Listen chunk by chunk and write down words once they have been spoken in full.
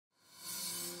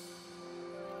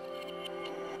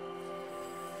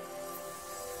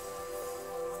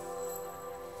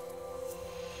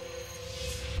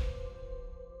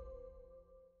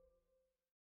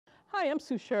Hi, I'm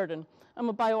Sue Sheridan. I'm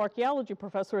a bioarchaeology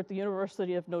professor at the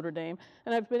University of Notre Dame,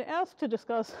 and I've been asked to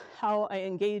discuss how I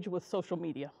engage with social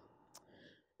media.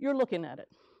 You're looking at it.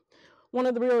 One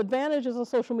of the real advantages of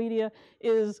social media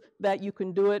is that you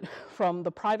can do it from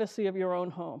the privacy of your own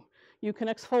home. You can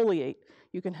exfoliate,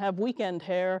 you can have weekend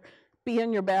hair, be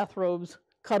in your bathrobes,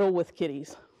 cuddle with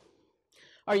kitties.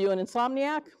 Are you an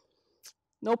insomniac?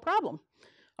 No problem.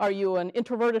 Are you an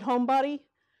introverted homebody?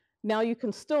 Now you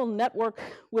can still network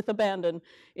with abandon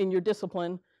in your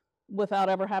discipline without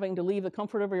ever having to leave the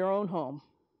comfort of your own home.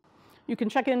 You can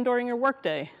check in during your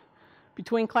workday,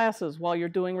 between classes while you're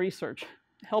doing research,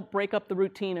 help break up the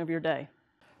routine of your day.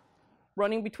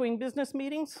 Running between business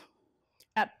meetings,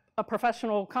 at a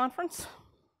professional conference,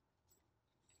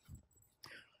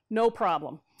 no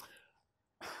problem.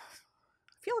 I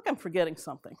feel like I'm forgetting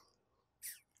something.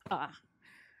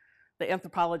 The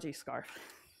Anthropology scarf.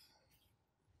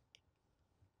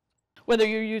 Whether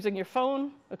you're using your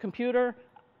phone, a computer,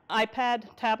 iPad,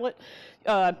 tablet,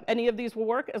 any of these will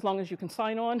work as long as you can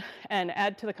sign on and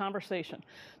add to the conversation.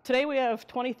 Today we have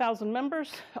 20,000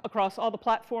 members across all the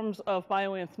platforms of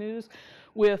BioAnth News,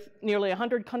 with nearly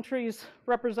 100 countries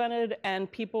represented and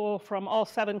people from all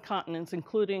 7 continents,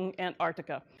 including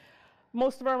Antarctica.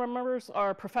 Most of our members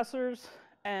are professors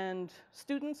and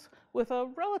students with a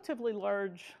relatively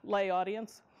large lay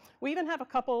audience. We even have a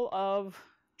couple of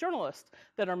journalists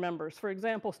that are members. For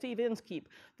example, Steve Inskeep,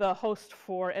 the host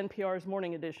for NPR's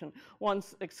Morning Edition,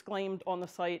 once exclaimed on the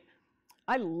site,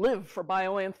 "I live for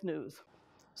BioAnth News."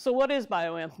 So what is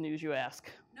BioAnth News, you ask?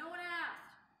 No one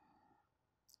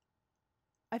asked.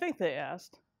 I think they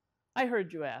asked. I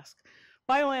heard you ask.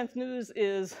 BioAnth News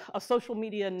is a social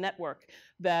media network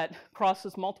that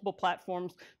crosses multiple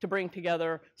platforms to bring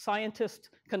together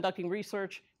scientists conducting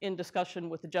research in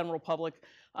discussion with the general public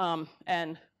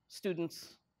and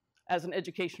students as an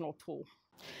educational tool.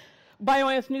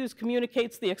 BioAnth News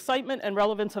communicates the excitement and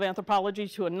relevance of anthropology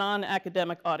to a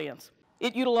non-academic audience.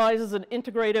 It utilizes an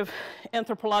integrative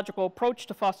anthropological approach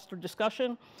to foster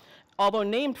discussion. Although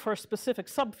named for a specific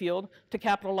subfield to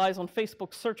capitalize on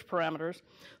Facebook's search parameters,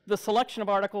 the selection of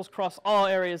articles cross all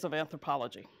areas of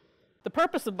anthropology. The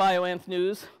purpose of BioAnth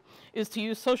News is to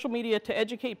use social media to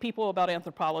educate people about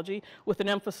anthropology with an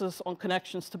emphasis on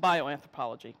connections to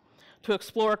bioanthropology, to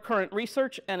explore current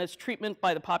research and its treatment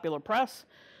by the popular press,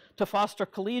 to foster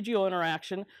collegial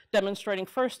interaction, demonstrating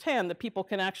firsthand that people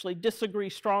can actually disagree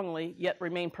strongly yet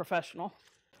remain professional,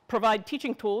 provide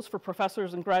teaching tools for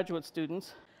professors and graduate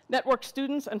students, network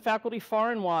students and faculty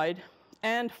far and wide,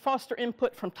 and foster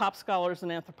input from top scholars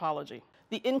in anthropology.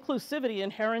 The inclusivity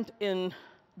inherent in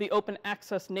the open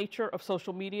access nature of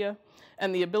social media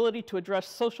and the ability to address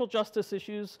social justice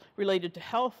issues related to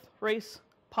health, race,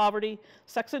 poverty,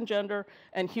 sex and gender,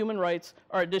 and human rights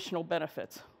are additional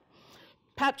benefits.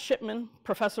 Pat Shipman,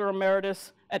 professor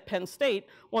emeritus at Penn State,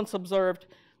 once observed,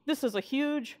 "This is a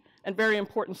huge and very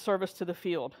important service to the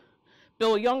field."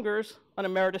 Bill Youngers, an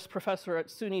emeritus professor at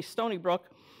SUNY Stony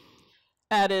Brook,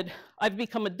 added, "I've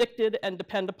become addicted and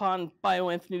depend upon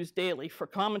BioAnth News daily for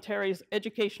commentaries,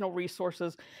 educational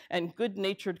resources, and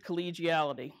good-natured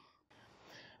collegiality."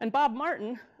 And Bob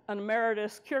Martin, an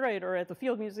emeritus curator at the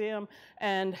Field Museum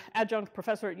and adjunct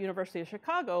professor at University of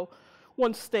Chicago,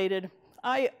 once stated,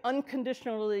 "I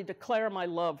unconditionally declare my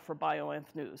love for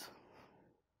BioAnth News."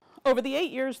 Over the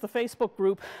 8 years the Facebook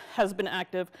group has been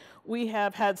active, we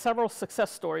have had several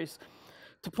success stories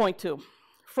to point to.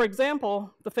 For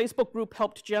example, the Facebook group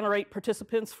helped generate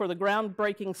participants for the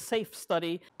groundbreaking SAFE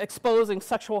study exposing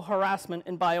sexual harassment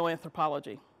in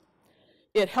bioanthropology.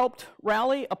 It helped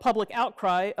rally a public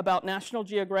outcry about National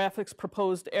Geographic's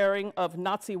proposed airing of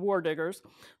Nazi war diggers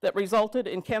that resulted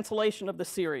in cancellation of the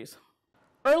series.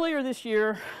 Earlier this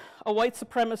year, a white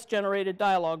supremacist-generated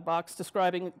dialogue box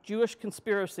describing Jewish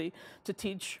conspiracy to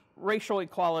teach racial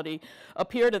equality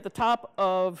appeared at the top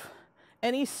of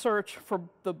any search for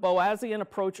the Boasian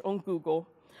approach on Google.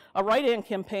 A write-in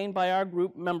campaign by our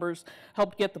group members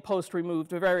helped get the post removed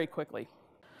very quickly.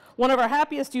 One of our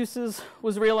happiest uses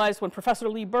was realized when Professor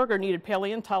Lee Berger needed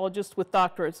paleontologists with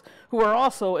doctorates who are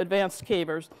also advanced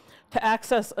cavers to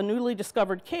access a newly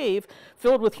discovered cave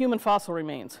filled with human fossil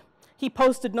remains. He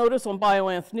posted notice on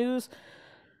BioAnth News.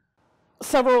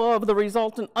 Several of the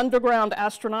resultant underground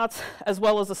astronauts, as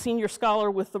well as a senior scholar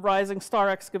with the Rising Star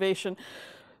excavation,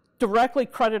 directly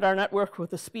credit our network with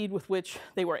the speed with which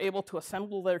they were able to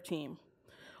assemble their team.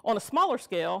 On a smaller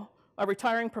scale, a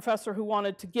retiring professor who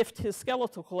wanted to gift his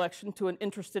skeletal collection to an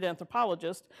interested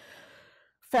anthropologist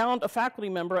found a faculty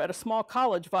member at a small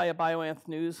college via BioAnth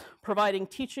News, providing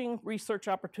teaching research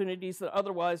opportunities that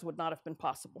otherwise would not have been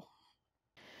possible.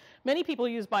 Many people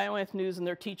use BioAnth News in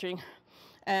their teaching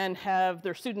and have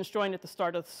their students join at the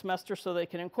start of the semester so they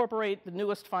can incorporate the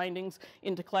newest findings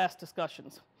into class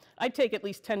discussions. I take at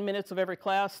least 10 minutes of every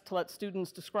class to let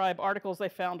students describe articles they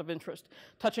found of interest,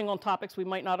 touching on topics we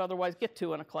might not otherwise get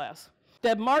to in a class.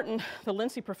 Deb Martin, the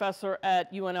Lindsay professor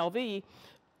at UNLV,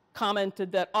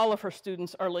 commented that all of her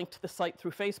students are linked to the site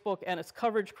through Facebook, and its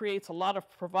coverage creates a lot of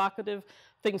provocative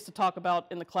things to talk about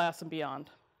in the class and beyond.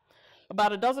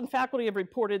 About a dozen faculty have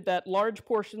reported that large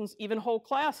portions, even whole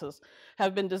classes,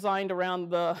 have been designed around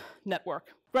the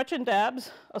network. Gretchen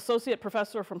Dabbs, associate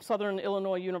professor from Southern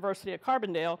Illinois University at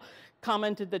Carbondale,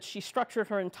 commented that she structured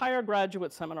her entire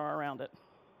graduate seminar around it.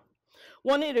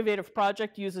 One innovative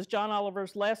project uses John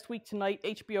Oliver's Last Week Tonight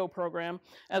HBO program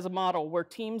as a model, where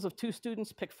teams of 2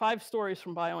 students pick 5 stories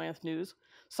from Bioanth News,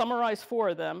 summarize 4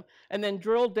 of them, and then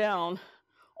drill down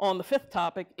on the 5th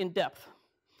topic in depth.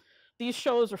 These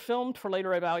shows are filmed for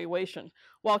later evaluation.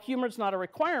 While humor is not a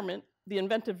requirement, the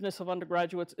inventiveness of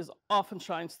undergraduates often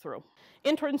shines through.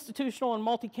 Interinstitutional and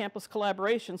multi-campus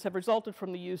collaborations have resulted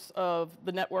from the use of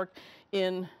the network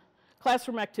in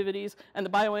classroom activities, and the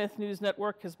Bioanth News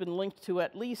Network has been linked to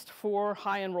at least 4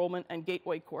 high enrollment and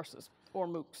gateway courses, or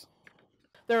MOOCs.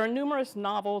 There are numerous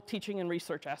novel teaching and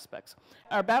research aspects.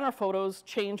 Our banner photos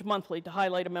change monthly to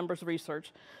highlight a member's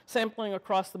research, sampling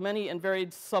across the many and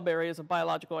varied sub-areas of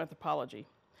biological anthropology.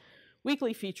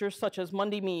 Weekly features, such as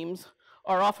Monday Memes,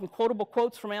 are often quotable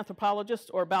quotes from anthropologists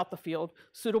or about the field,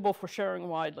 suitable for sharing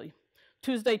widely.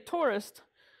 Tuesday Tourist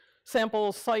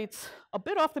samples sites a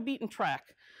bit off the beaten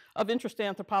track of interest to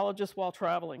anthropologists while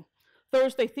traveling.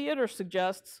 Thursday Theater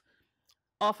suggests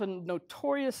often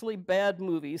notoriously bad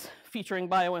movies featuring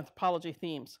bioanthropology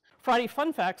themes. Friday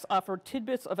Fun Facts offer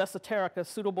tidbits of esoterica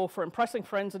suitable for impressing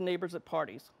friends and neighbors at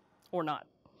parties, or not.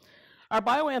 Our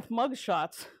Bioanth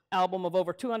Mugshots album of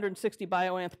over 260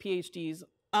 Bioanth PhDs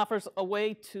offers a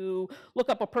way to look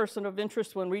up a person of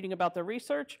interest when reading about their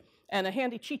research, and a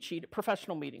handy cheat sheet at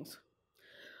professional meetings.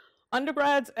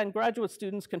 Undergrads and graduate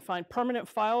students can find permanent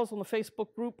files on the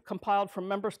Facebook group compiled from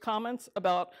members' comments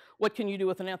about what can you do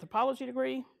with an anthropology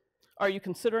degree, are you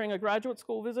considering a graduate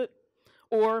school visit,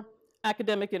 or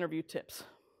academic interview tips.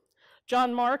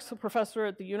 John Marks, a professor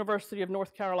at the University of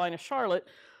North Carolina, Charlotte,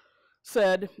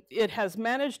 said it has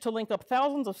managed to link up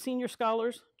thousands of senior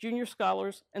scholars, junior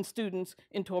scholars, and students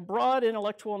into a broad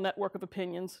intellectual network of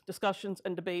opinions, discussions,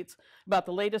 and debates about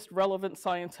the latest relevant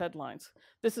science headlines.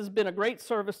 This has been a great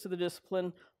service to the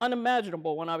discipline,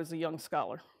 unimaginable when I was a young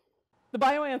scholar. The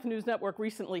Bioanth News Network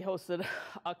recently hosted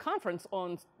a conference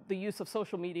on the use of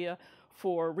social media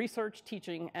for research,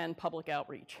 teaching, and public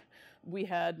outreach. We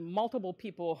had multiple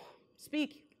people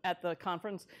speak at the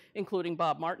conference, including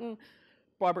Bob Martin,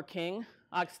 Barbara King,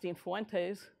 Augustine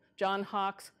Fuentes, John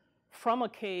Hawks from a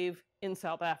cave in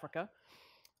South Africa,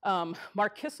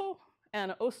 Mark Kissel,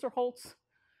 Anna Osterholtz,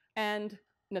 and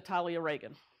Natalia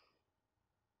Reagan.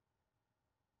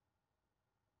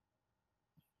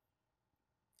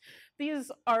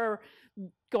 These are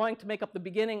going to make up the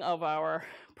beginning of our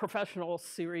professional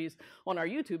series on our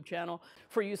YouTube channel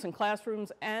for use in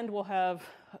classrooms, and we'll have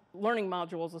learning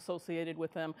modules associated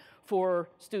with them for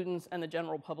students and the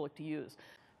general public to use.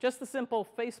 Just the simple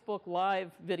Facebook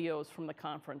Live videos from the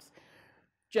conference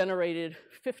generated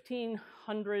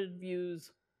 1,500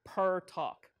 views per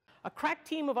talk. A crack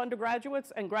team of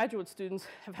undergraduates and graduate students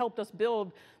have helped us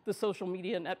build the social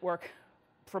media network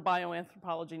for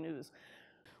Bioanthropology News.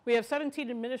 We have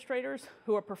 17 administrators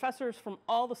who are professors from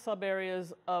all the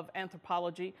sub-areas of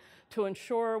anthropology to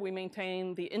ensure we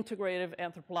maintain the integrative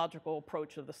anthropological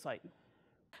approach of the site.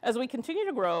 As we continue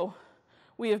to grow,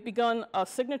 we have begun a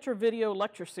signature video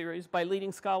lecture series by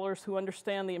leading scholars who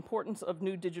understand the importance of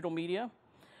new digital media,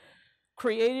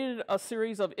 created a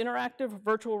series of interactive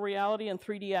virtual reality and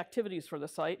 3D activities for the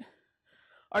site,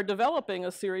 are developing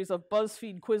a series of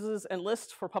BuzzFeed quizzes and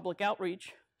lists for public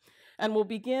outreach, and will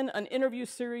begin an interview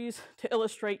series to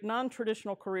illustrate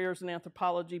non-traditional careers in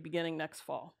anthropology beginning next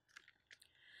fall.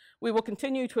 We will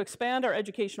continue to expand our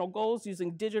educational goals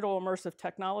using digital immersive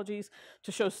technologies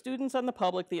to show students and the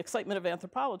public the excitement of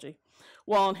anthropology,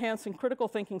 while enhancing critical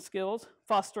thinking skills,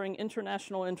 fostering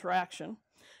international interaction,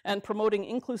 and promoting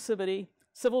inclusivity,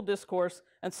 civil discourse,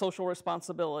 and social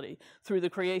responsibility through the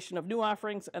creation of new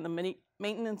offerings and the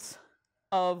maintenance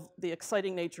of the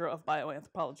exciting nature of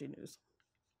bioanthropology news.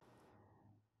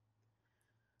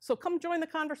 So come join the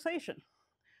conversation.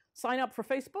 Sign up for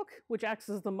Facebook, which acts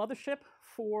as the mothership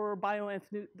for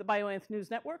the Bioanth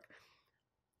News Network.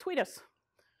 Tweet us.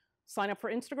 Sign up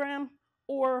for Instagram,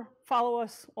 or follow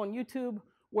us on YouTube,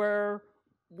 where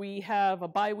we have a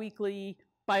bi-weekly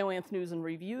Bioanth News and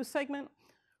Review segment.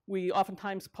 We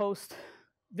oftentimes post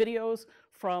videos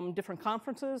from different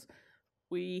conferences,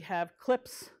 We have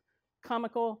clips,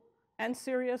 comical and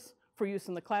serious, for use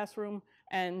in the classroom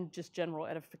and just general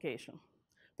edification.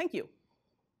 Thank you.